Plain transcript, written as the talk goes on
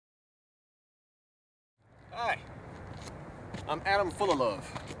Hi, I'm Adam Fullalove.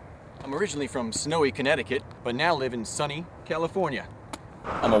 I'm originally from snowy Connecticut, but now live in sunny California.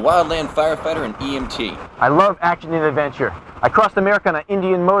 I'm a wildland firefighter and EMT. I love action and adventure. I crossed America on an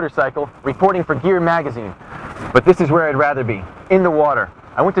Indian motorcycle, reporting for Gear magazine. But this is where I'd rather be, in the water.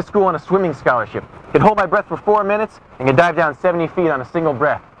 I went to school on a swimming scholarship. Could hold my breath for 4 minutes and could dive down 70 feet on a single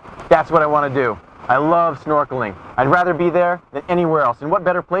breath. That's what I want to do. I love snorkeling. I'd rather be there than anywhere else. And what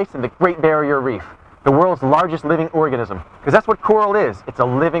better place than the Great Barrier Reef, the world's largest living organism. Because that's what coral is. It's a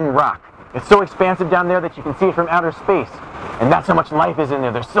living rock. It's so expansive down there that you can see it from outer space. And that's how much life is in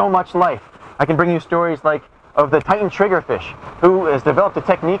there. There's so much life. I can bring you stories like of the Titan triggerfish, who has developed a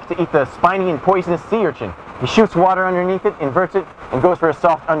technique to eat the spiny and poisonous sea urchin. He shoots water underneath it, inverts it, and goes for a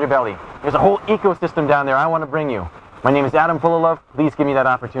soft underbelly. There's a whole ecosystem down there I want to bring you. My name is Adam Fullalove. Please give me that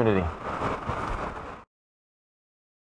opportunity.